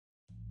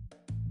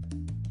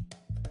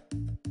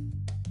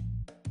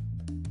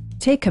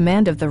Take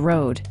command of the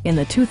road in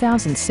the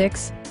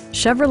 2006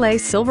 Chevrolet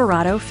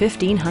Silverado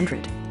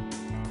 1500.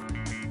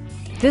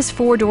 This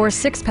four-door,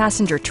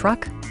 six-passenger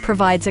truck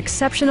provides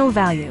exceptional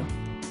value.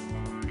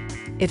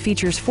 It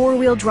features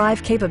four-wheel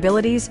drive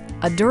capabilities,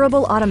 a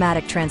durable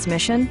automatic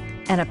transmission,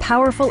 and a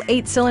powerful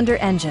 8-cylinder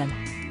engine.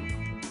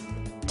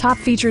 Top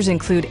features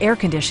include air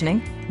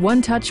conditioning,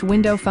 one-touch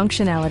window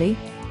functionality,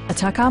 a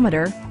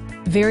tachometer,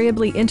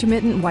 variably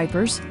intermittent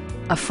wipers,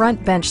 a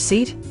front bench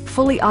seat,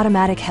 fully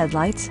automatic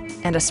headlights,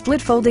 and a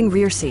split folding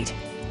rear seat.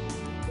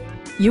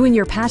 You and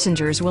your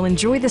passengers will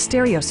enjoy the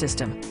stereo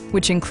system,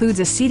 which includes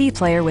a CD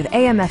player with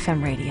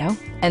AM/FM radio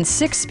and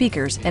 6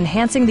 speakers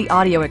enhancing the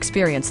audio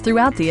experience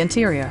throughout the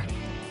interior.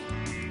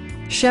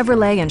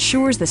 Chevrolet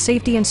ensures the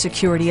safety and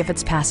security of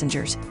its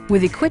passengers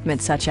with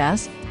equipment such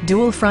as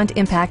dual front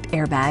impact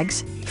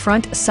airbags,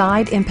 front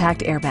side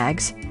impact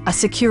airbags, a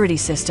security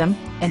system,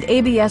 and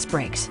ABS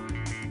brakes.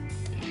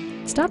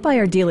 Stop by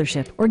our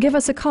dealership or give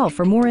us a call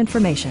for more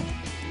information.